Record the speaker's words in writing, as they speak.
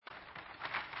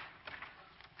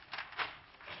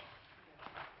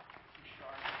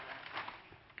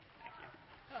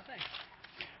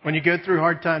When you go through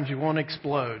hard times, you won't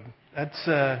explode. That's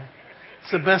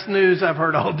it's the best news I've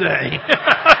heard all day.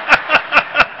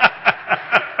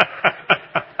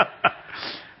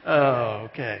 Oh,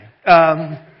 okay.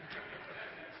 I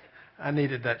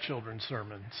needed that children's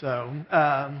sermon. So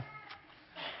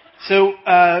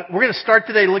we're going to start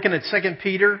today looking at 2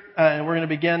 Peter, and we're going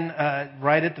to begin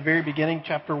right at the very beginning,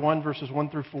 chapter 1, verses 1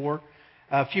 through 4.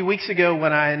 A few weeks ago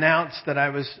when I announced that I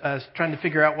was trying to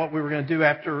figure out what we were going to do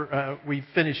after we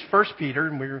finished 1 Peter,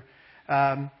 and we were,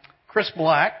 Chris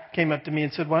Black came up to me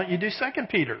and said, why don't you do 2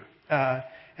 Peter?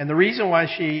 And the reason why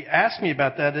she asked me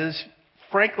about that is,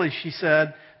 frankly, she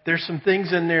said, there's some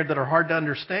things in there that are hard to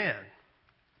understand,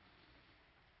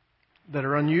 that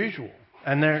are unusual.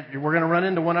 And we're going to run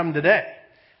into one of them today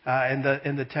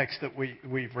in the text that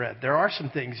we've read. There are some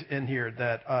things in here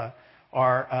that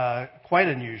are quite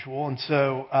unusual, and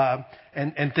so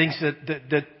and things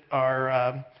that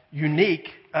are unique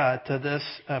to this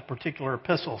particular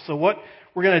epistle. So what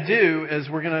we're going to do is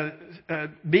we're going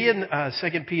to be in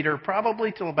 2 Peter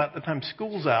probably till about the time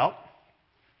school's out,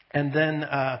 and then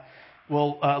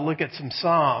we'll look at some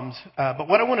Psalms. But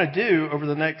what I want to do over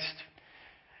the next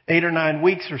 8 or 9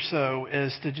 weeks or so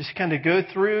is to just kind of go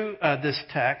through this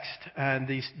text and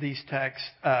these texts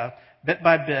bit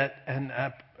by bit, and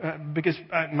because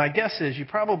my guess is you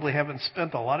probably haven't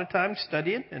spent a lot of time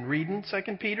studying and reading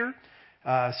 2 Peter,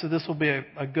 so this will be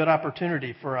a good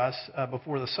opportunity for us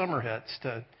before the summer hits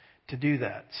to do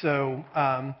that. So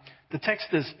the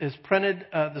text is printed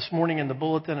this morning in the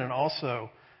bulletin and also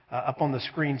up on the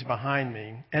screens behind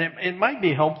me, and it might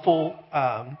be helpful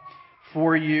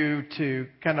for you to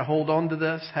kind of hold on to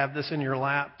this, have this in your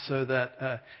lap, so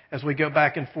that as we go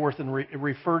back and forth and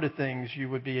refer to things, you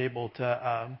would be able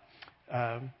to,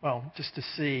 just to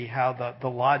see how the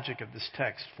logic of this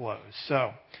text flows.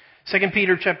 So, 2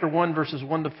 Peter chapter 1, verses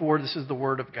 1 to 4, this is the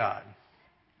Word of God.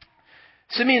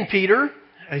 Simeon Peter,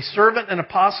 a servant and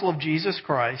apostle of Jesus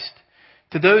Christ,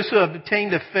 to those who have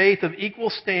obtained a faith of equal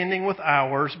standing with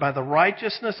ours by the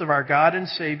righteousness of our God and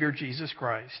Savior Jesus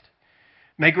Christ.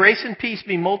 May grace and peace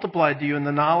be multiplied to you in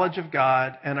the knowledge of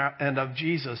God and of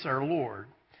Jesus our Lord.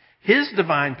 His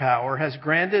divine power has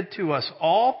granted to us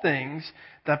all things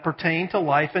that pertain to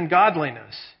life and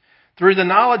godliness, through the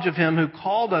knowledge of Him who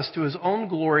called us to His own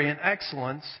glory and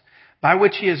excellence, by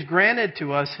which He has granted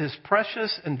to us His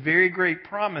precious and very great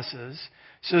promises,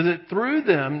 so that through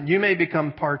them you may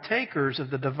become partakers of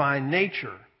the divine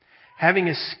nature, having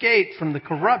escaped from the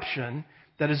corruption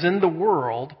that is in the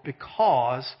world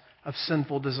because of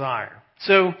sinful desire.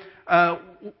 So,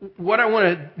 what I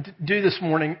want to do this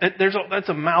morning, that's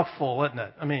a mouthful, isn't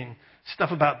it? I mean,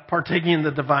 stuff about partaking in the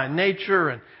divine nature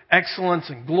and excellence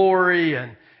and glory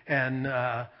and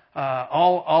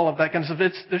all of that kind of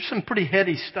stuff. There's some pretty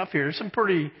heady stuff here. There's some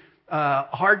pretty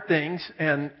hard things,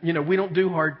 and we don't do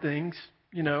hard things.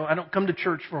 I don't come to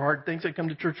church for hard things. I come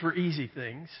to church for easy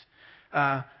things.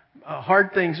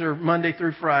 Hard things are Monday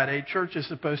through Friday. Church is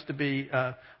supposed to be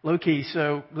low-key.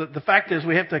 So the fact is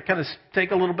we have to kind of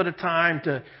take a little bit of time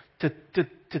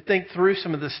to think through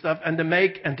some of this stuff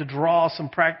and to draw some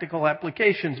practical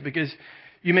applications, because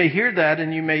you may hear that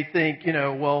and you may think,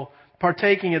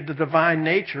 partaking of the divine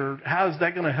nature, how is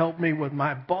that going to help me with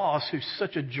my boss who's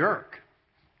such a jerk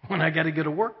when I got to go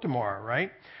to work tomorrow,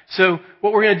 right? So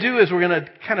what we're going to do is we're going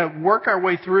to kind of work our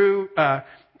way through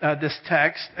this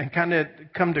text and kind of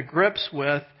come to grips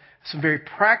with some very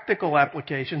practical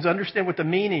applications, understand what the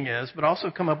meaning is, but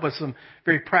also come up with some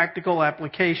very practical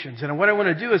applications. And what I want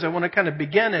to do is I want to kind of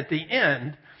begin at the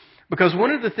end, because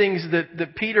one of the things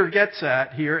that Peter gets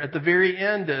at here at the very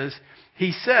end is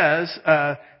he says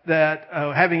that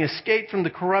having escaped from the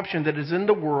corruption that is in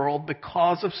the world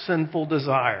because of sinful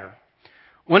desire.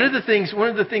 One of the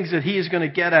things that he is going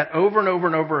to get at over and over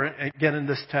and over again in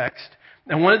this text,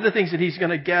 and one of the things that he's going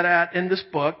to get at in this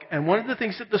book, and one of the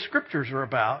things that the Scriptures are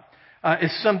about,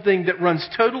 is something that runs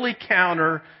totally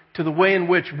counter to the way in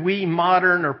which we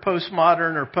modern or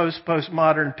postmodern or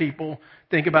post-postmodern people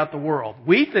think about the world.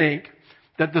 We think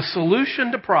that the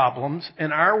solution to problems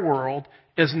in our world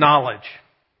is knowledge.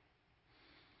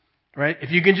 Right? If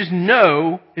you can just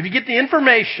know, if you get the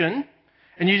information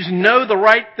and you just know the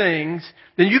right things,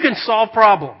 then you can solve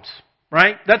problems.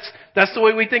 Right? That's the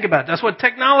way we think about it. That's what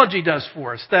technology does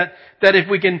for us. That if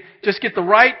we can just get the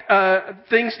right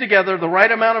things together, the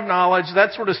right amount of knowledge,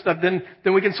 that sort of stuff, then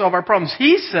we can solve our problems.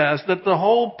 He says that the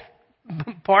whole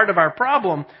part of our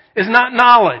problem is not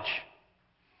knowledge,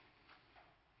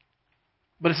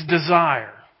 but it's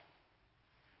desire.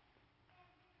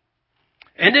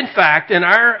 And in fact, in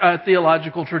our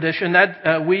theological tradition,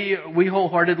 that we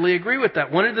wholeheartedly agree with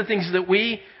that. One of the things that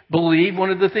we believe, one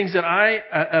of the things that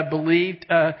I believed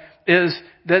is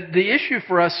that the issue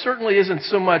for us certainly isn't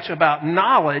so much about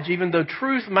knowledge, even though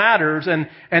truth matters and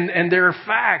there are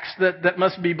facts that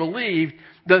must be believed.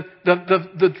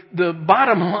 The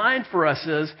bottom line for us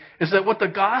is that what the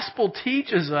gospel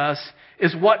teaches us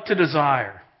is what to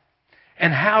desire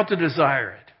and how to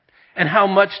desire it. And how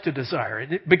much to desire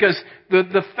it. Because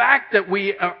the fact that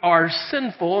we are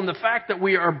sinful and the fact that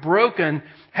we are broken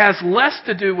has less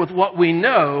to do with what we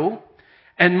know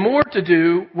and more to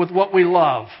do with what we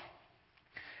love.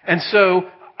 And so,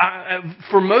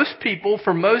 for most people,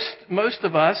 for most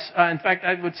of us, in fact,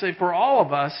 I would say for all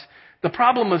of us, the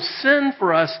problem of sin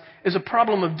for us is a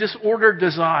problem of disordered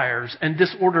desires and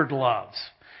disordered loves.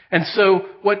 And so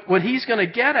what he's going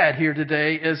to get at here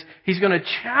today is he's going to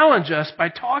challenge us by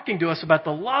talking to us about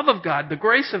the love of God, the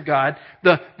grace of God,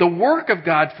 the work of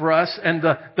God for us, and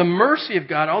the mercy of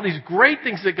God, all these great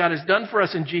things that God has done for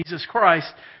us in Jesus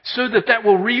Christ, so that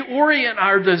will reorient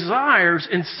our desires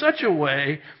in such a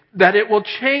way that it will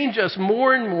change us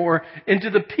more and more into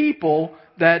the people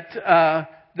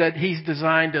that he's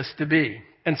designed us to be.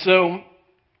 And so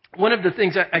one of the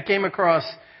things I came across,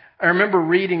 I remember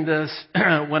reading this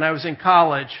when I was in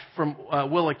college from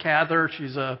Willa Cather.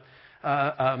 She's a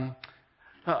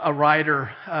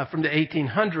writer from the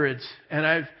 1800s, and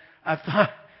I've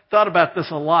thought about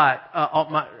this a lot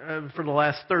for the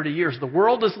last 30 years. The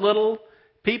world is little,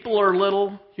 people are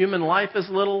little, human life is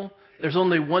little. There's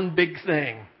only one big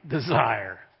thing: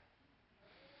 desire.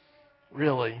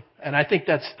 Really. And I think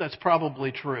that's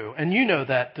probably true. And you know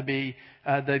that to be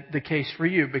the case for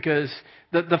you, because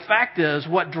the fact is,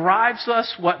 what drives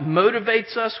us, what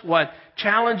motivates us, what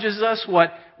challenges us,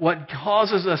 what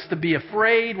causes us to be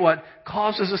afraid, what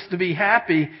causes us to be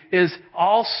happy is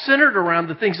all centered around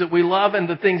the things that we love and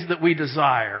the things that we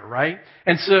desire, right?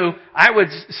 And so I would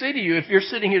say to you, if you're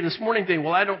sitting here this morning thinking,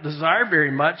 well, I don't desire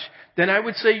very much, then I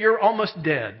would say you're almost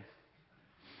dead.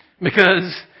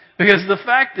 Because the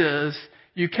fact is,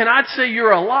 you cannot say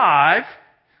you're alive.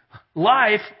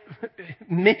 Life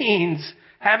means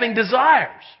having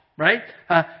desires, right?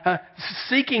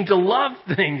 Seeking to love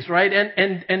things, right?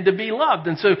 And to be loved.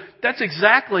 And so that's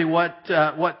exactly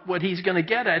what he's going to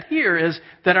get at here, is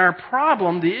that our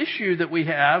problem, the issue that we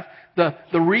have,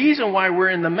 the reason why we're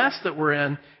in the mess that we're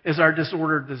in is our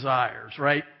disordered desires,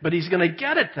 right? But he's going to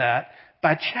get at that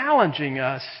by challenging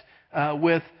us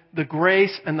with the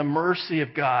grace and the mercy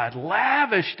of God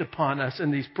lavished upon us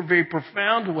in these very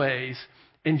profound ways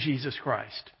in Jesus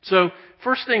Christ. So,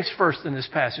 first things first in this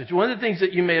passage. One of the things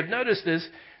that you may have noticed is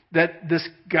that this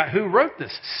guy who wrote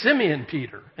this, Simeon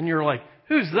Peter, and you're like,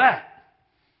 who's that?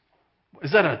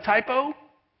 Is that a typo?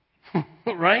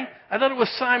 Right? I thought it was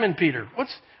Simon Peter.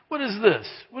 What is this?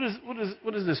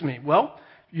 What does this mean? Well,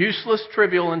 useless,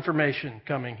 trivial information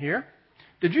coming here.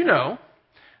 Did you know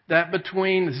that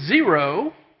between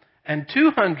 0 and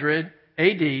 200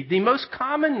 AD, the most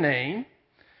common name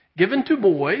given to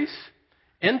boys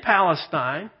in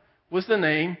Palestine was the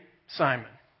name Simon?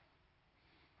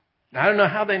 Now, I don't know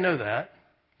how they know that.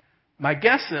 My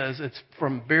guess is it's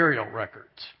from burial records,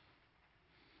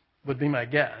 would be my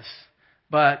guess.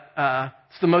 But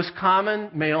it's the most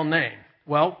common male name.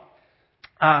 Well,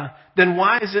 then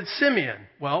why is it Simeon?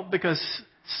 Well, because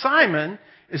Simon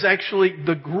is actually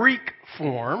the Greek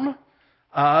form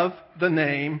of the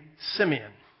name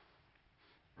Simeon.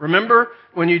 Remember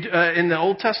when you in the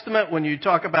Old Testament, when you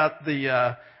talk about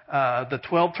the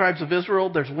 12 tribes of Israel,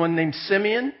 there's one named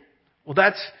Simeon. Well,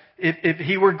 that's if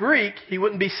he were Greek, he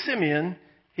wouldn't be Simeon,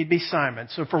 he'd be Simon.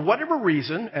 So for whatever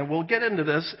reason, and we'll get into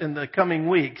this in the coming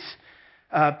weeks,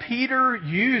 Peter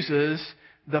uses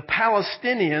the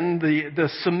Palestinian, the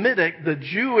Semitic, the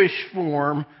Jewish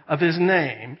form of his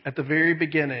name at the very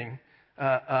beginning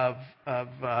of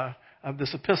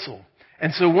this epistle.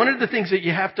 And so one of the things that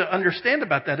you have to understand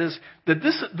about that is that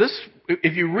this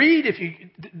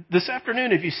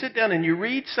afternoon, if you sit down and you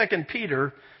read 2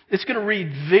 Peter, it's going to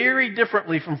read very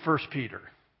differently from 1 Peter.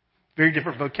 Very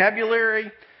different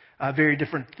vocabulary, very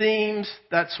different themes,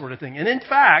 that sort of thing. And in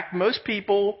fact, most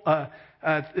people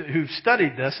who've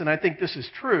studied this, and I think this is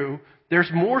true,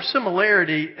 there's more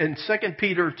similarity in 2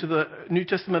 Peter to the New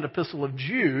Testament epistle of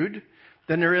Jude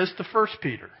than there is to 1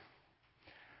 Peter.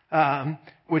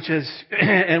 Which is,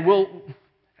 and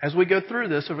as we go through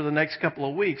this over the next couple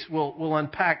of weeks, we'll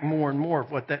unpack more and more of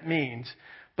what that means.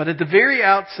 But at the very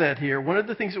outset here, one of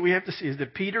the things that we have to see is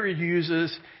that Peter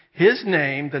uses his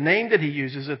name, the name that he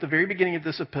uses at the very beginning of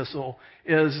this epistle,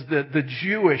 is the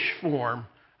Jewish form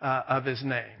of his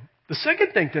name. The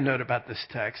second thing to note about this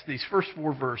text, these first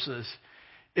 4 verses,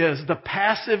 is the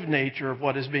passive nature of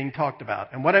what is being talked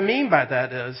about. And what I mean by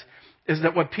that is is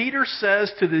that what Peter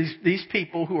says to these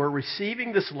people who are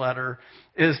receiving this letter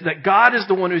is that God is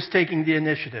the one who's taking the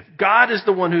initiative. God is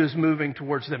the one who is moving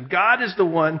towards them. God is the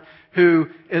one who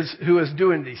is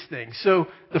doing these things. So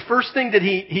the first thing that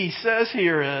he says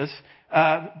here is,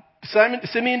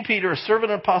 Simeon Peter, a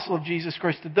servant and apostle of Jesus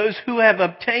Christ, to those who have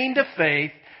obtained a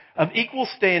faith of equal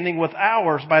standing with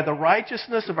ours by the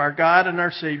righteousness of our God and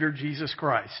our Savior Jesus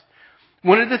Christ.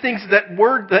 One of the things,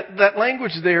 that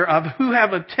language there of who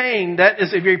have obtained, that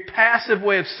is a very passive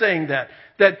way of saying that.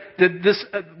 That this,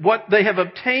 what they have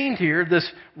obtained here, this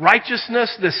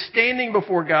righteousness, this standing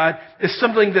before God, is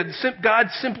something that God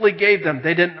simply gave them.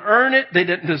 They didn't earn it. They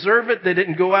didn't deserve it. They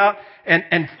didn't go out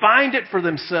and find it for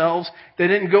themselves. They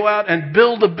didn't go out and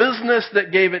build a business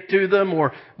that gave it to them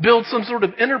or build some sort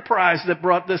of enterprise that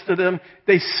brought this to them.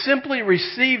 They simply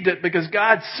received it because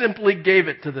God simply gave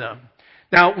it to them.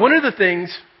 Now, one of the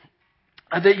things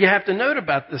that you have to note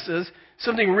about this is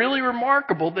something really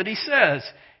remarkable that he says.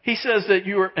 He says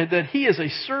that he is a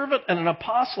servant and an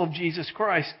apostle of Jesus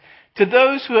Christ to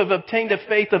those who have obtained a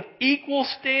faith of equal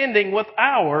standing with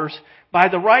ours by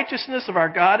the righteousness of our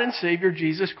God and Savior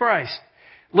Jesus Christ.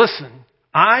 Listen,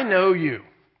 I know you,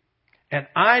 and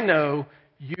I know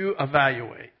you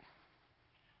evaluate.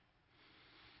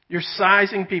 You're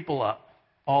sizing people up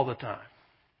all the time.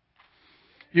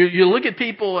 You look at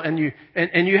people and you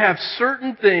have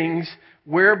certain things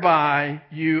whereby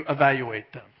you evaluate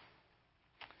them.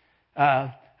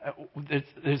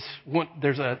 There's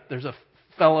a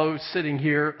fellow sitting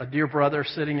here, a dear brother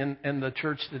sitting in the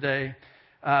church today,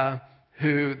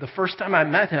 who the first time I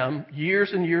met him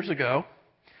years and years ago,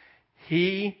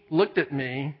 he looked at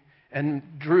me and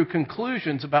drew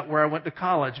conclusions about where I went to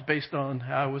college based on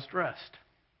how I was dressed.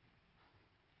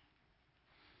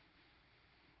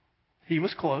 He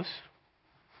was close.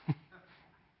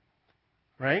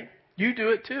 Right? You do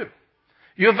it too.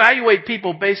 You evaluate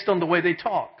people based on the way they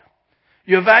talk.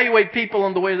 You evaluate people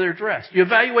on the way they're dressed. You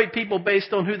evaluate people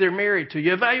based on who they're married to.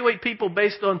 You evaluate people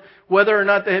based on whether or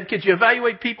not they have kids. You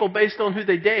evaluate people based on who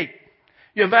they date.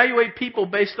 You evaluate people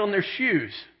based on their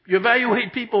shoes. You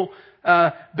evaluate people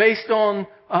based on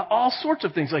all sorts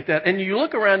of things like that. And you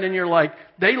look around and you're like,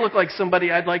 they look like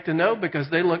somebody I'd like to know because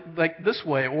they look like this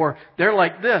way, or they're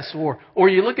like this, or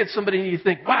you look at somebody and you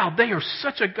think, wow, they are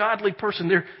such a godly person.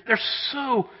 They're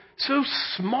so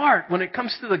smart when it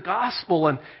comes to the gospel,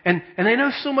 and they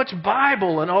know so much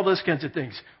Bible and all those kinds of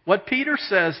things. What Peter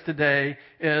says today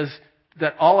is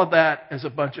that all of that is a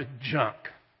bunch of junk.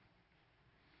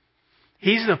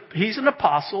 He's an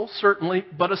apostle, certainly,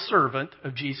 but a servant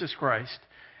of Jesus Christ.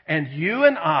 And you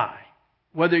and I,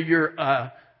 whether you're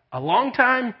a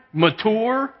long-time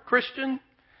mature Christian,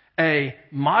 a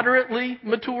moderately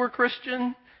mature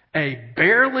Christian, a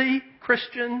barely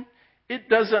Christian, it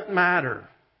doesn't matter.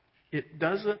 It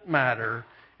doesn't matter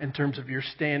in terms of your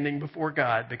standing before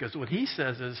God, because what he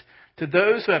says is, to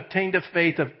those who have obtained a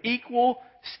faith of equal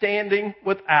standing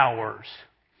with ours,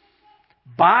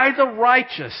 by the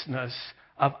righteousness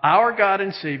of our God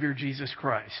and Savior Jesus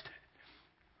Christ.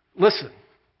 Listen,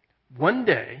 one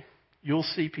day you'll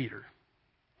see Peter.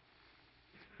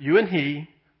 You and he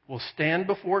will stand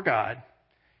before God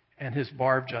and his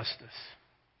bar of justice.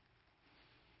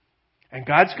 And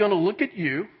God's going to look at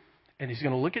you, and he's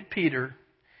going to look at Peter,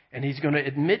 and he's going to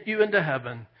admit you into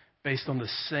heaven based on the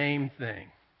same thing.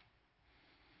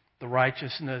 The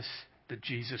righteousness that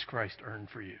Jesus Christ earned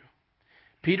for you.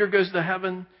 Peter goes to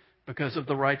heaven because of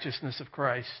the righteousness of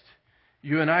Christ.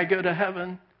 You and I go to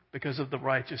heaven because of the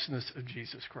righteousness of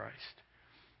Jesus Christ.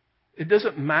 It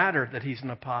doesn't matter that he's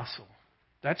an apostle.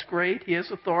 That's great. He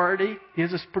has authority. He has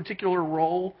this particular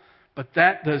role. But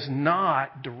that does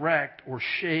not direct or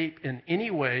shape in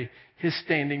any way his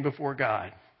standing before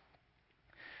God.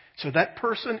 So that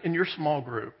person in your small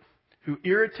group who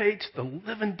irritates the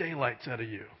living daylights out of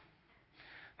you,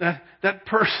 that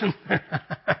person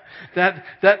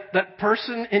that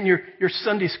person in your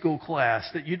Sunday school class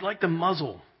that you'd like to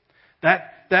muzzle,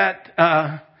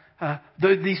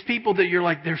 these people that you're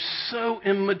like, they're so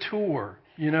immature,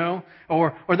 you know,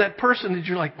 or that person that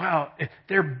you're like, wow,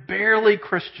 they're barely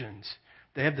Christians.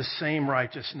 They have the same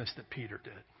righteousness that Peter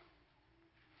did.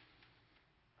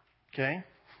 Okay?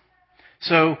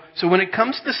 So when it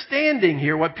comes to standing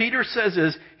here, what Peter says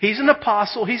is, he's an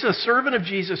apostle, he's a servant of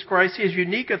Jesus Christ, he has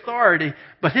unique authority,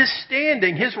 but his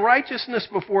standing, his righteousness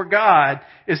before God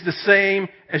is the same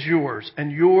as yours,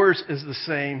 and yours is the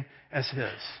same as his.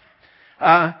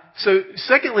 So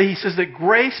secondly, he says that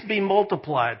grace be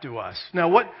multiplied to us. Now,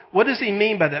 what does he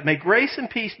mean by that? May grace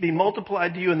and peace be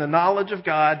multiplied to you in the knowledge of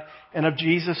God and of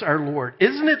Jesus our Lord.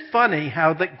 Isn't it funny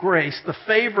how that grace, the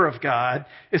favor of God,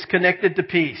 is connected to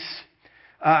peace?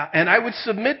 And I would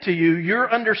submit to you,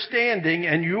 your understanding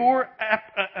and your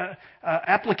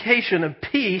application of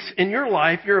peace in your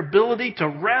life, your ability to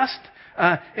rest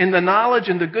in the knowledge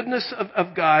and the goodness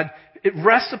of God, it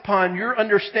rests upon your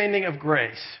understanding of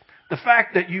grace. The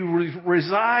fact that you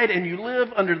reside and you live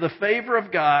under the favor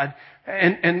of God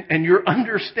and your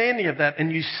understanding of that,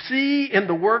 and you see in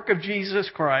the work of Jesus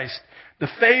Christ the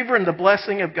favor and the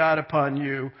blessing of God upon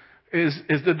you is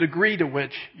the degree to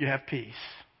which you have peace.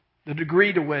 The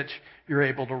degree to which you're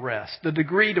able to rest. The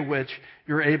degree to which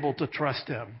you're able to trust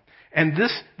Him. And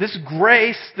this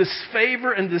grace, this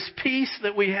favor, and this peace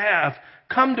that we have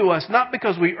come to us not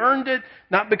because we earned it,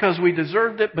 not because we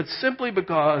deserved it, but simply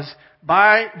because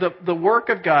by the work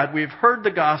of God, we've heard the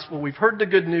gospel, we've heard the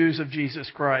good news of Jesus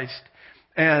Christ,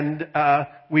 and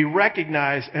we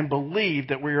recognize and believe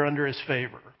that we are under His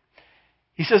favor.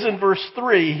 He says in verse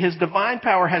 3, His divine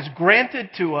power has granted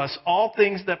to us all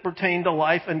things that pertain to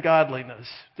life and godliness,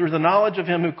 through the knowledge of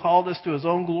Him who called us to His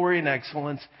own glory and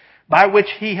excellence, by which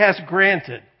He has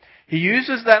granted. He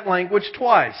uses that language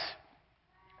twice.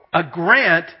 A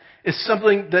grant is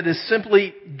something that is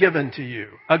simply given to you.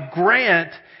 A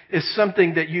grant is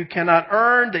something that you cannot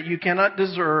earn, that you cannot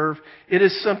deserve. It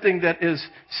is something that is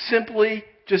simply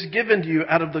just given to you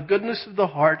out of the goodness of the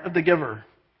heart of the giver.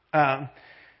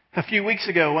 A few weeks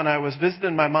ago when I was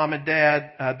visiting my mom and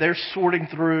dad, they're sorting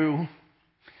through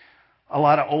a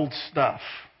lot of old stuff,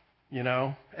 you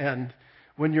know. And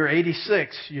when you're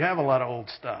 86, you have a lot of old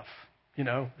stuff. You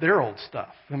know, their old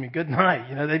stuff. I mean, good night.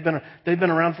 You know, they've been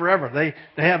around forever. They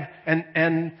have,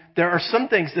 and there are some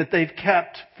things that they've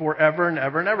kept forever and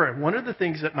ever and ever. And one of the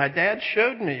things that my dad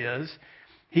showed me is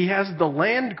he has the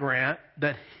land grant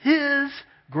that his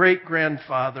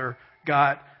great-grandfather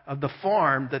got of the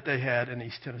farm that they had in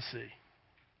East Tennessee.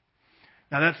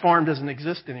 Now, that farm doesn't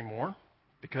exist anymore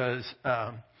because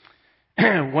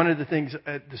one of the things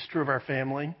that's true of our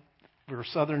family, we're a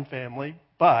Southern family,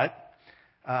 but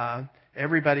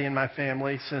everybody in my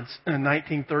family since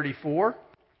 1934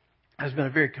 has been a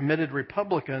very committed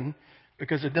Republican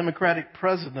because a Democratic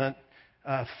president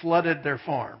flooded their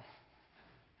farm,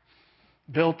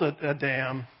 built a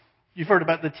dam. You've heard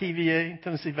about the TVA,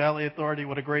 Tennessee Valley Authority,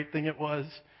 what a great thing it was.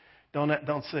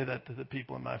 Don't say that to the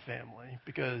people in my family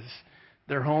because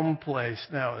their home place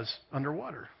now is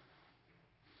underwater.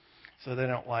 So they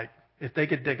don't like, if they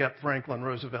could dig up Franklin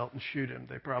Roosevelt and shoot him,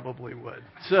 they probably would.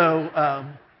 So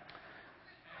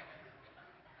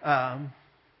I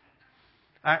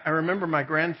remember my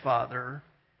grandfather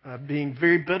being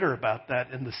very bitter about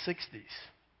that in the 60s.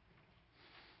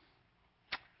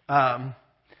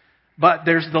 But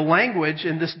there's the language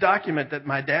in this document that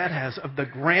my dad has of the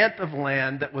grant of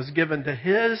land that was given to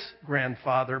his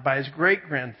grandfather by his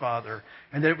great-grandfather,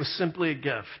 and that it was simply a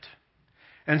gift.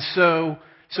 And so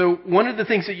one of the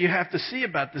things that you have to see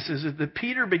about this is that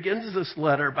Peter begins this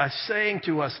letter by saying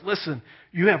to us, listen,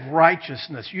 you have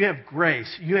righteousness, you have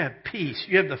grace, you have peace,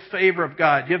 you have the favor of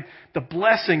God, you have the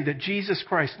blessing that Jesus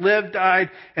Christ lived,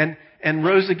 died, and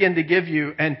rose again to give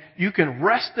you. And you can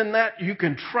rest in that, you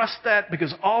can trust that,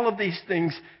 because all of these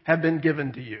things have been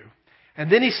given to you.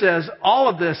 And then he says, all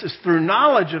of this is through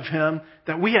knowledge of Him,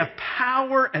 that we have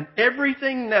power and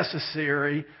everything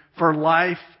necessary for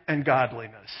life and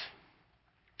godliness.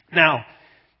 Now,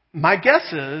 my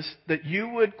guess is that you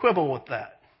would quibble with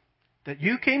that. That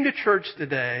you came to church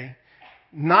today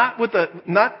not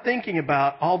thinking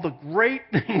about all the great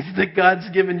things that God's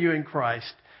given you in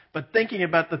Christ, but thinking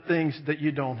about the things that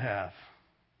you don't have.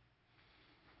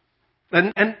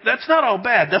 And that's not all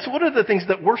bad. That's one of the things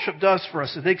that worship does for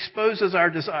us. It exposes our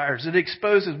desires. It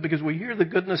exposes, because we hear the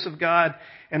goodness of God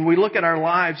and we look at our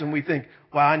lives and we think,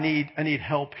 well, I need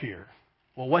help here.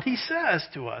 Well, what he says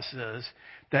to us is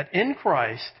that in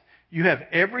Christ, you have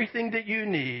everything that you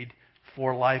need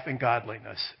for life and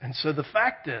godliness. And so the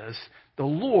fact is, the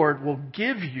Lord will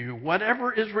give you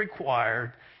whatever is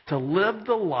required to live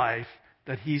the life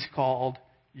that He's called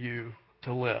you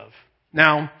to live.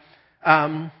 Now,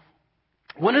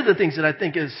 one of the things that I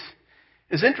think is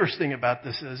interesting about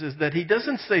this is that he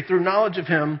doesn't say through knowledge of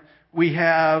Him we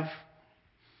have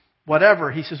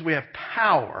whatever. He says we have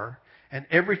power and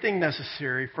everything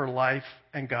necessary for life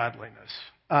and godliness.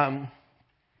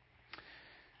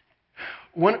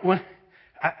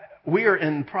 We are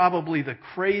in probably the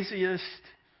craziest,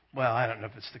 well, I don't know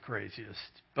if it's the craziest,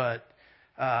 but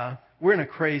we're in a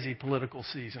crazy political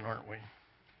season, aren't we?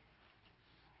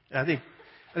 I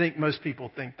think most people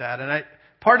think that. And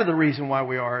part of the reason why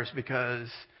we are is because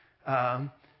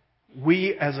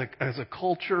we as a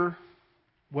culture,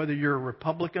 whether you're a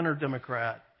Republican or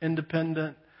Democrat,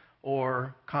 independent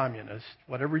or communist,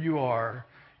 whatever you are,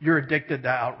 you're addicted to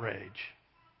outrage.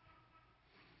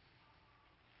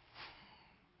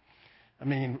 I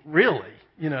mean, really,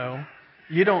 you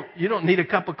don't need a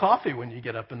cup of coffee when you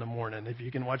get up in the morning if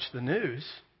you can watch the news.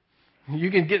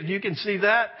 You can see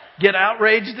that, get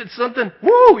outraged at something,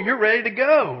 woo, you're ready to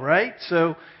go, right?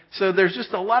 So there's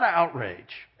just a lot of outrage,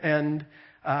 and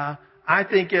I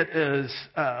think it is.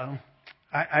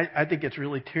 I think it's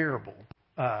really terrible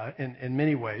in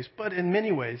many ways, but in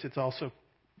many ways it's also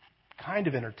kind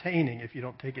of entertaining if you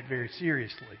don't take it very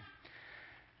seriously.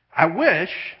 I wish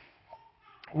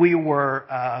we were.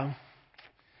 I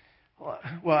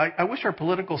wish our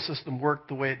political system worked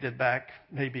the way it did back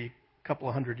maybe a couple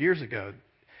of hundred years ago.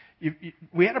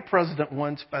 We had a president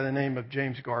once by the name of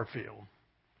James Garfield.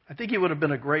 I think he would have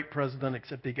been a great president,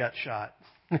 except he got shot.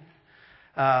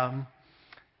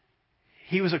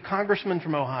 He was a congressman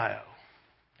from Ohio,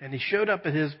 and he showed up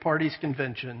at his party's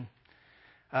convention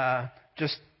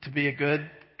just to be a good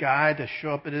guy, to show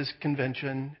up at his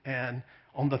convention. And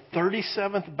on the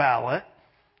 37th ballot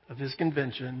of his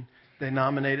convention, they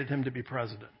nominated him to be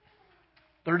president.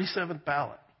 37th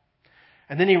ballot.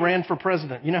 And then he ran for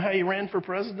president. You know how he ran for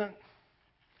president?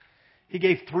 He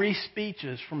gave 3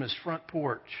 speeches from his front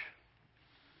porch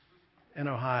in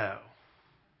Ohio.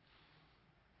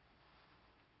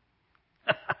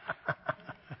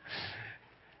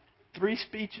 Three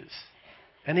speeches.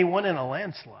 And he won in a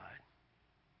landslide.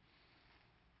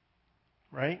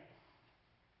 Right?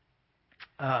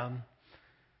 As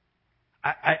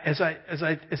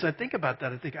I think about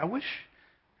that, I think I wish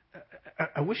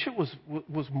it was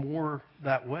more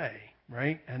that way,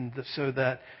 right? And so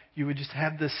that you would just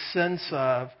have this sense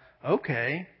of,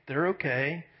 okay, they're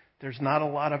okay. There's not a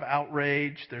lot of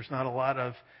outrage. There's not a lot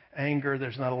of anger.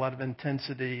 There's not a lot of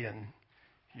intensity, and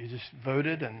you just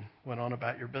voted and went on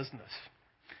about your business.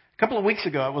 A couple of weeks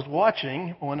ago, I was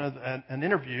watching an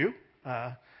interview.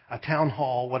 A town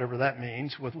hall, whatever that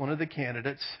means, with one of the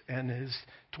candidates, and his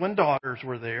twin daughters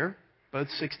were there, both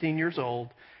 16 years old,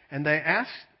 and they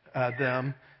asked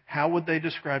them how would they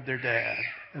describe their dad.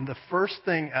 And the first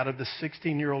thing out of the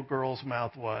 16-year-old girl's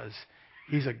mouth was,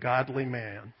 he's a godly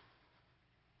man.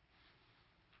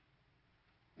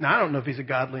 Now, I don't know if he's a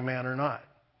godly man or not.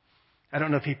 I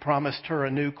don't know if he promised her a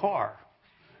new car,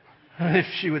 if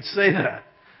she would say that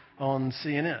on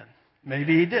CNN.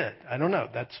 Maybe he did. I don't know.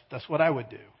 That's what I would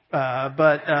do.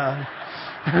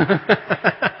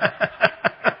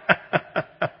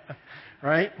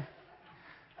 Right?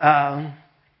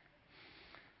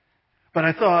 But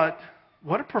I thought,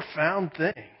 what a profound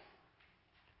thing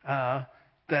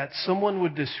that someone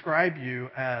would describe you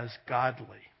as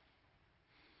godly.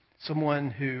 Someone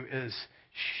who is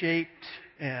shaped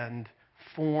and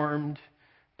formed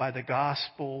by the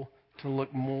gospel to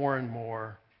look more and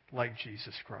more like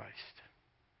Jesus Christ.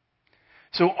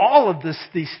 So all of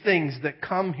these things that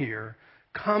come here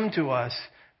come to us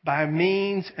by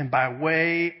means and by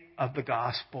way of the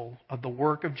gospel, of the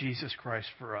work of Jesus Christ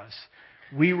for us.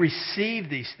 We receive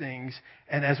these things,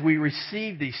 and as we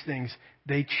receive these things,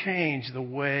 they change the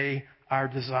way our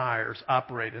desires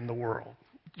operate in the world.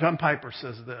 John Piper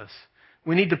says this.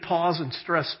 We need to pause and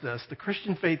stress this. The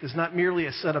Christian faith is not merely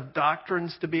a set of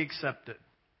doctrines to be accepted.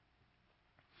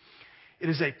 It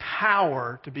is a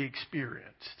power to be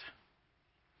experienced.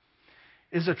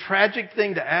 It is a tragic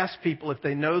thing to ask people if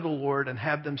they know the Lord and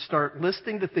have them start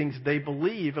listing the things they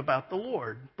believe about the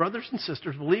Lord. Brothers and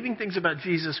sisters, believing things about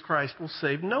Jesus Christ will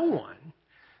save no one.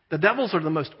 The devils are the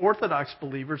most orthodox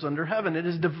believers under heaven. It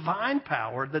is divine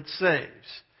power that saves.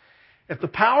 If the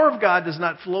power of God does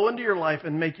not flow into your life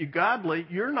and make you godly,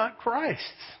 you're not Christ's.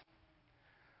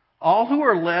 All who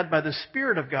are led by the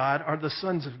Spirit of God are the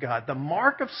sons of God. The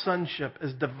mark of sonship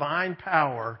is divine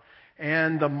power,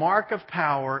 and the mark of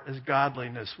power is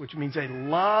godliness, which means a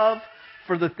love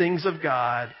for the things of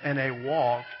God and a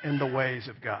walk in the ways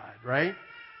of God, right?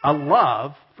 A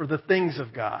love for the things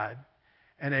of God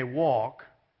and a walk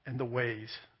in the ways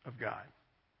of God.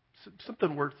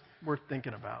 Something worth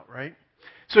thinking about, right?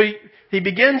 So he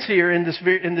begins here in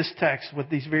this text with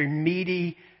these very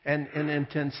meaty and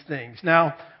intense things.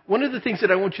 Now, one of the things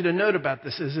that I want you to note about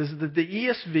this is that the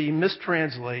ESV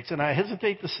mistranslates, and I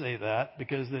hesitate to say that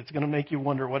because it's going to make you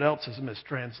wonder what else is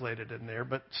mistranslated in there,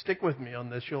 but stick with me on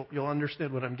this. You'll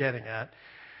understand what I'm getting at.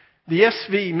 The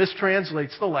ESV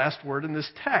mistranslates the last word in this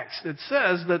text. It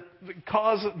says that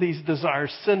cause these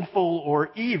desires sinful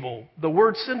or evil. The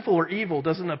word sinful or evil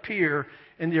doesn't appear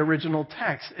in the original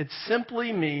text. It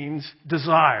simply means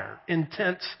desire,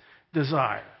 intense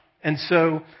desire. And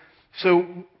so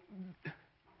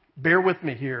bear with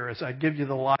me here as I give you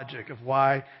the logic of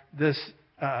why this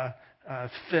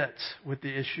fits with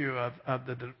the issue of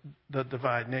the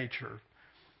divine nature.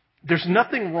 There's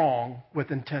nothing wrong with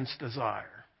intense desire.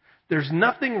 there's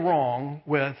nothing wrong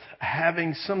with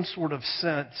having some sort of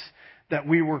sense that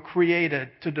we were created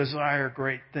to desire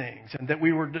great things, and that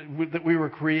we were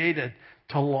created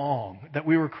to long, that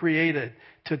we were created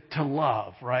to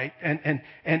love, right? And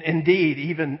indeed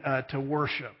even to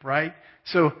worship, right?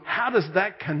 So how does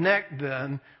that connect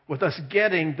then with us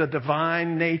getting the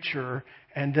divine nature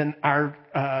and then our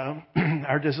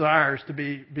desires to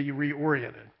be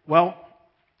reoriented? Well,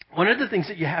 one of the things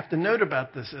that you have to note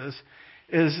about this is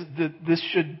that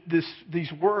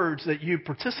these words that you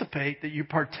participate, that you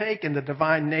partake in the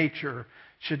divine nature,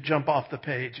 should jump off the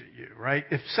page at you, right?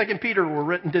 If 2 Peter were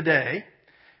written today,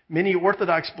 many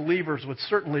Orthodox believers would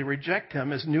certainly reject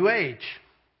him as New Age,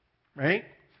 right?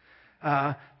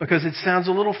 Because it sounds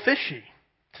a little fishy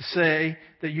to say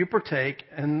that you partake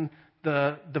in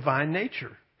the divine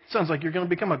nature. It sounds like you're going to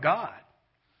become a god.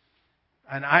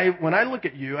 And when I look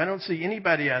at you, I don't see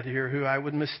anybody out here who I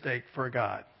would mistake for a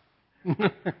god.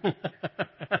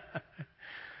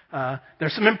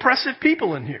 There's some impressive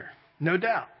people in here, no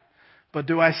doubt. But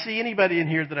do I see anybody in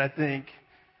here that I think...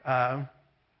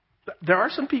 there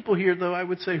are some people here, though, I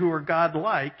would say, who are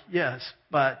God-like, yes.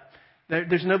 But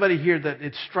there's nobody here that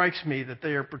it strikes me that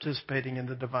they are participating in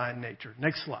the divine nature.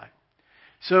 Next slide.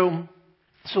 So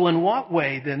in what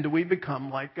way, then, do we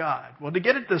become like God? Well, to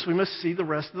get at this, we must see the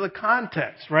rest of the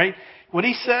context, right? What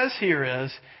he says here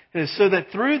is so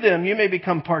that through them you may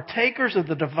become partakers of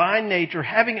the divine nature,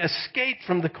 having escaped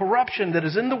from the corruption that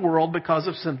is in the world because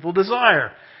of sinful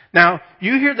desire. Now,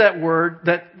 you hear that word,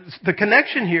 that the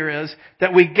connection here is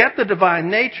that we get the divine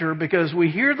nature because we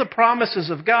hear the promises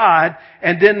of God,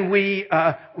 and then we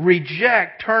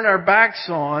turn our backs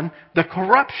on the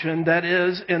corruption that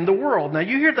is in the world. Now,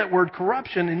 you hear that word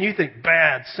corruption and you think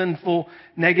bad, sinful,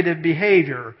 negative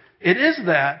behavior. It is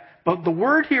that, but the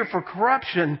word here for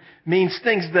corruption means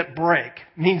things that break,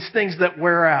 means things that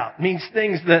wear out, means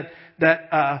things that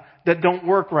don't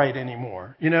work right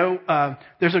anymore. You know,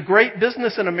 there's a great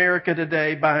business in America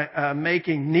today by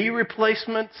making knee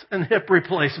replacements and hip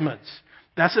replacements.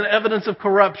 That's an evidence of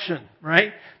corruption,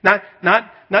 right? Not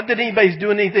that anybody's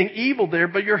doing anything evil there,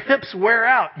 but your hips wear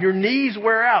out, your knees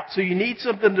wear out, so you need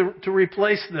something to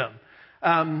replace them.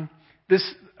 I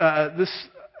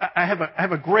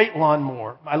have a great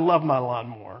lawnmower. I love my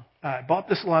lawnmower. I bought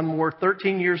this lawnmower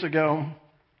 13 years ago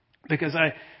because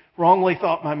I wrongly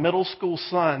thought my middle school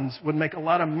sons would make a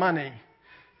lot of money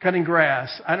cutting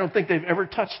grass. I don't think they've ever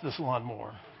touched this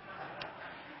lawnmower.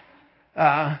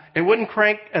 It wouldn't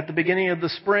crank at the beginning of the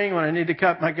spring when I need to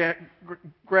cut my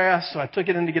grass, so I took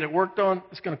it in to get it worked on.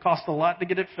 It's going to cost a lot to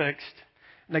get it fixed.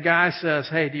 And the guy says,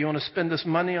 "Hey, do you want to spend this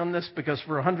money on this? Because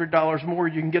for $100 more,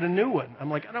 you can get a new one."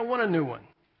 I'm like, "I don't want a new one.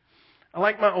 I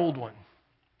like my old one."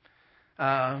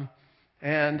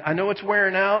 And I know it's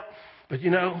wearing out, but you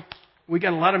know, we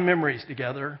got a lot of memories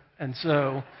together, and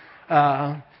so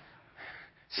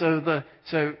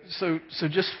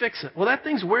just fix it. Well, that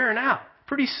thing's wearing out.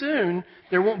 Pretty soon,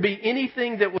 there won't be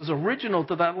anything that was original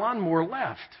to that lawnmower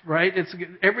left, right?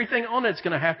 Everything on it's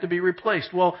going to have to be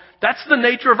replaced. Well, that's the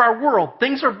nature of our world.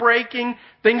 Things are breaking.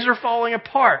 Things are falling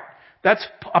apart. That's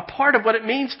a part of what it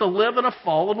means to live in a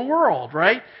fallen world,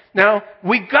 right? Now,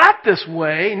 we got this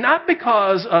way not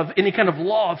because of any kind of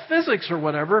law of physics or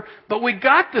whatever, but we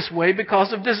got this way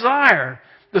because of desire.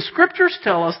 The scriptures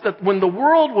tell us that when the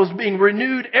world was being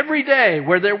renewed every day,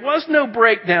 where there was no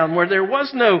breakdown, where there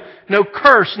was no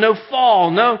curse, no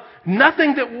fall,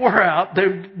 nothing that wore out,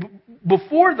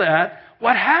 before that,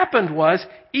 what happened was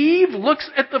Eve looks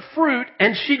at the fruit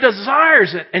and she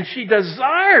desires it. And she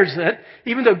desires it,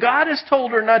 even though God has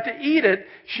told her not to eat it,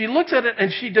 she looks at it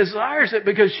and she desires it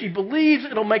because she believes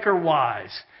it'll make her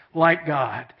wise, like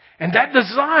God. And that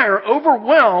desire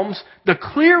overwhelms the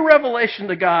clear revelation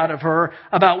to God of her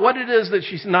about what it is that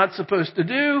she's not supposed to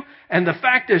do. And the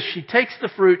fact is, she takes the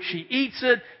fruit, she eats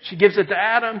it, she gives it to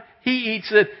Adam, he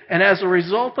eats it, and as a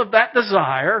result of that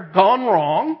desire, gone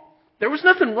wrong, there was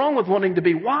nothing wrong with wanting to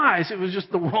be wise, it was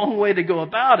just the wrong way to go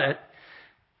about it.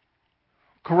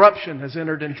 Corruption has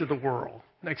entered into the world.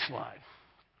 Next slide.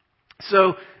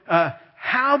 So,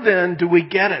 how then do we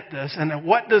get at this? And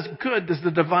what does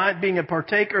the divine, being a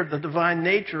partaker of the divine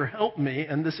nature, help me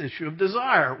in this issue of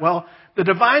desire? Well, the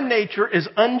divine nature is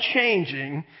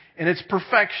unchanging in its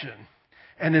perfection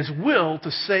and his will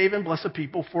to save and bless a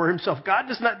people for himself. God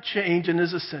does not change in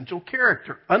his essential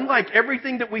character. Unlike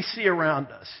everything that we see around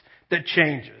us that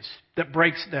changes, that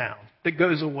breaks down, that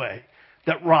goes away,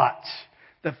 that rots,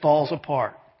 that falls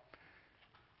apart,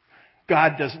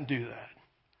 God doesn't do that.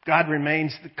 God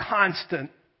remains the constant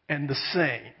and the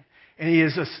same. And he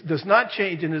does not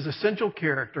change in his essential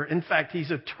character. In fact,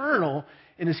 he's eternal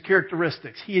in his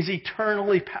characteristics. He is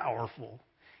eternally powerful.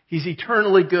 He's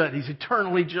eternally good. He's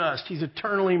eternally just. He's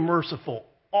eternally merciful.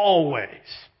 Always.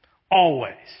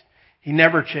 Always. He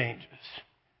never changes.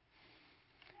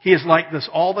 He is like this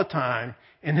all the time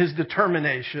in his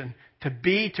determination to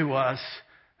be to us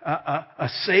a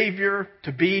Savior,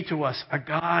 to be to us a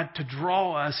God, to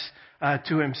draw us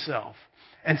to himself.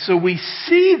 And so we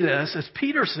see this, as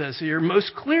Peter says here,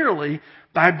 most clearly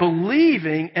by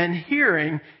believing and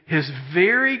hearing his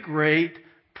very great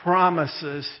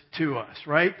promises to us,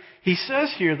 right? He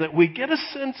says here that we get a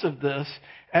sense of this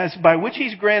as by which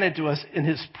he's granted to us in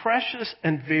his precious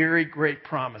and very great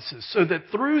promises, so that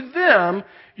through them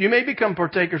you may become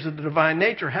partakers of the divine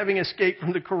nature, having escaped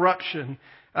from the corruption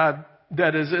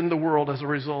that is in the world as a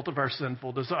result of our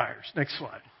sinful desires. Next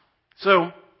slide.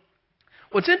 So,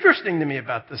 what's interesting to me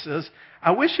about this is,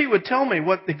 I wish he would tell me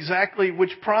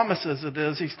which promises it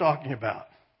is he's talking about.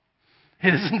 He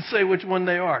doesn't say which one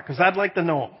they are, because I'd like to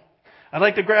know them. I'd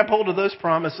like to grab hold of those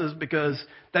promises, because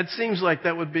that seems like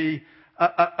that would be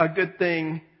a good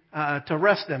thing to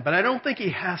rest in. But I don't think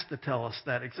he has to tell us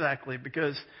that exactly,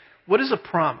 because what is a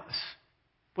promise?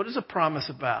 What is a promise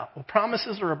about? Well,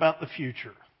 promises are about the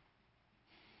future.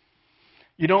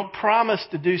 You don't promise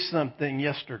to do something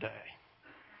yesterday.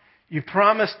 You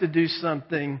promise to do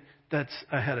something that's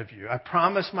ahead of you. I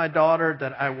promised my daughter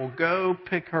that I will go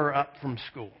pick her up from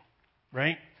school,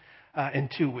 right, in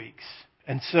 2 weeks.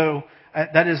 And so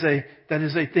that is a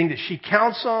thing that she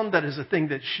counts on. That is a thing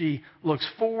that she looks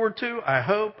forward to, I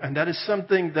hope. And that is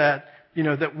something that,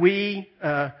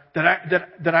 that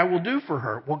I will do for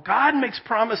her. Well, God makes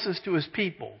promises to his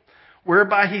people,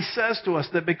 whereby he says to us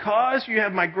that because you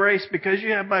have my grace, because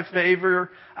you have my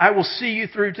favor, I will see you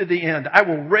through to the end. I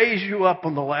will raise you up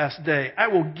on the last day. I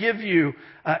will give you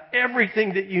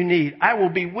everything that you need. I will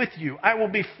be with you. I will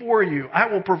be for you.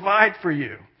 I will provide for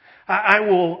you. I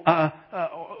will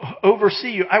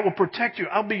oversee you. I will protect you.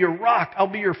 I'll be your rock. I'll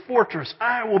be your fortress.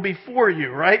 I will be for you,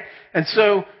 right? And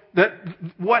so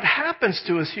what happens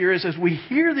to us here is, as we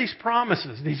hear these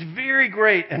promises, these very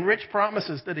great and rich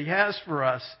promises that he has for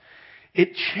us,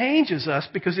 it changes us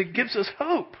because it gives us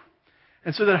hope.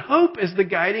 And so that hope is the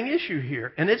guiding issue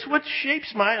here. And it's what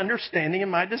shapes my understanding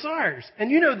and my desires. And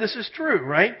this is true,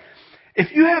 right?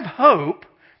 If you have hope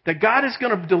that God is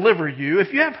going to deliver you,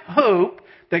 if you have hope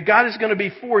that God is going to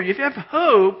be for you, if you have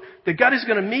hope that God is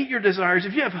going to meet your desires,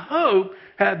 if you have hope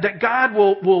that God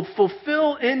will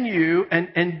fulfill in you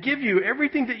and give you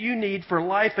everything that you need for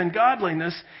life and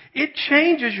godliness, it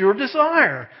changes your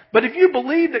desire. But if you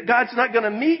believe that God's not going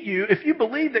to meet you, if you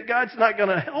believe that God's not going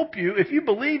to help you, if you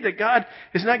believe that God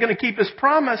is not going to keep his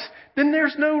promise, then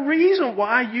there's no reason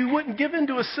why you wouldn't give in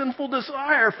to a sinful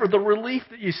desire for the relief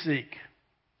that you seek.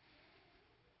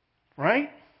 Right?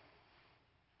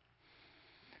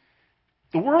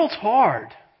 The world's hard.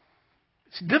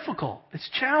 It's difficult. It's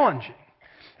challenging.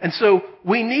 And so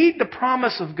we need the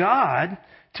promise of God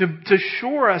to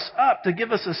shore us up, to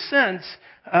give us a sense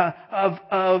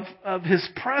of his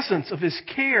presence, of his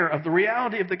care, of the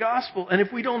reality of the gospel. And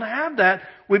if we don't have that,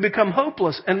 we become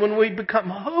hopeless. And when we become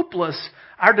hopeless,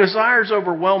 our desires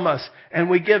overwhelm us, and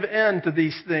we give in to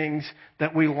these things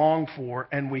that we long for,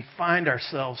 and we find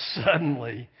ourselves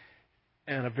suddenly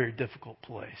in a very difficult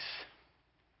place.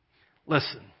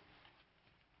 Listen,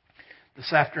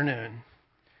 this afternoon,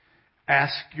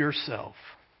 ask yourself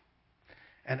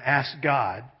and ask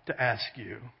God to ask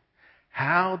you,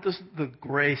 how does the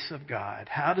grace of God,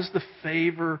 how does the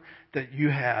favor that you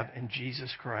have in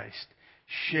Jesus Christ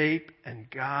shape and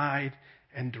guide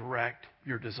and direct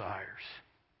your desires?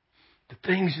 The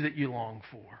things that you long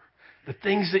for, the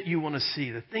things that you want to see,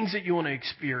 the things that you want to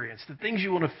experience, the things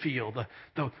you want to feel,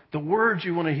 the words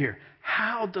you want to hear.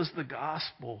 How does the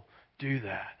gospel do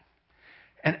that?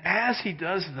 And as he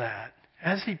does that,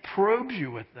 as he probes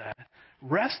you with that,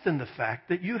 rest in the fact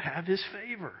that you have his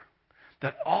favor,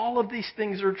 that all of these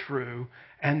things are true,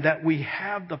 and that we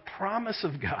have the promise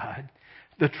of God,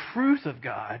 the truth of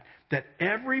God, that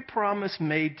every promise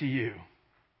made to you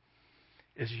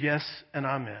is yes and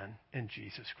amen in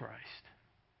Jesus Christ.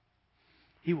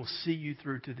 He will see you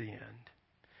through to the end,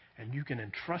 and you can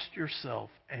entrust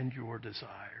yourself and your desires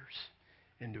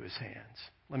into his hands.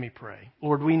 Let me pray.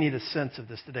 Lord, we need a sense of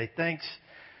this today. Thanks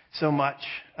so much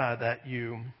that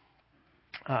you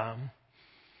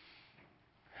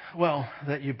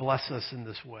bless us in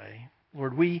this way.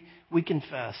 Lord, we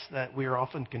confess that we are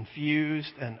often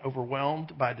confused and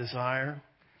overwhelmed by desire.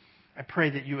 I pray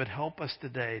that you would help us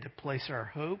today to place our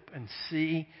hope and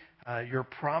see your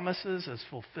promises as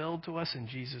fulfilled to us in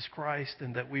Jesus Christ,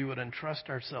 and that we would entrust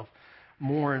ourselves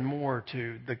more and more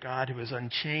to the God who is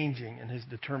unchanging in his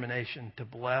determination to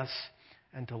bless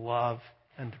and to love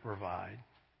and to provide.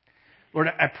 Lord,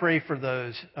 I pray for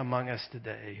those among us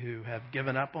today who have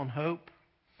given up on hope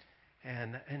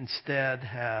and instead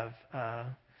have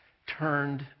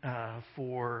turned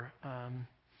for,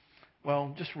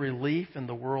 just relief in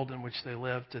the world in which they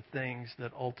live to things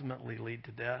that ultimately lead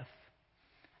to death.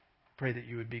 Pray that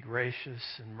you would be gracious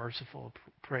and merciful.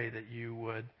 Pray that you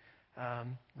would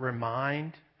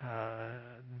remind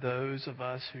those of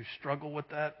us who struggle with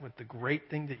that, with the great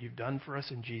thing that you've done for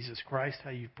us in Jesus Christ, how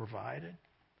you've provided,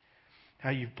 how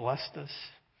you've blessed us,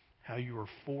 how you are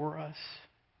for us.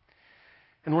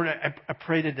 And Lord, I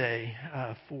pray today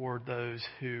for those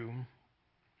who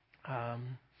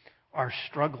are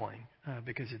struggling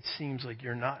because it seems like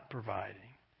you're not providing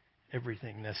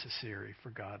everything necessary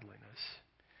for godliness.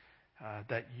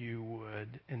 That you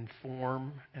would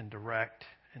inform and direct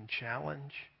and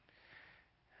challenge,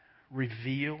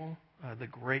 reveal the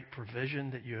great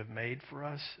provision that you have made for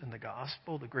us in the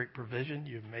gospel, the great provision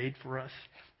you have made for us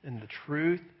in the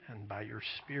truth, and by your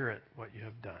Spirit what you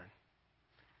have done.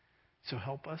 So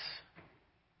help us,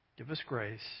 give us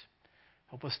grace,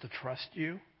 help us to trust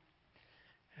you,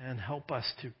 and help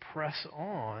us to press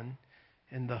on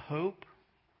in the hope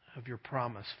of your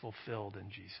promise fulfilled in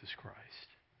Jesus Christ.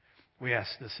 We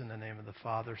ask this in the name of the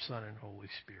Father, Son, and Holy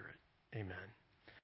Spirit. Amen.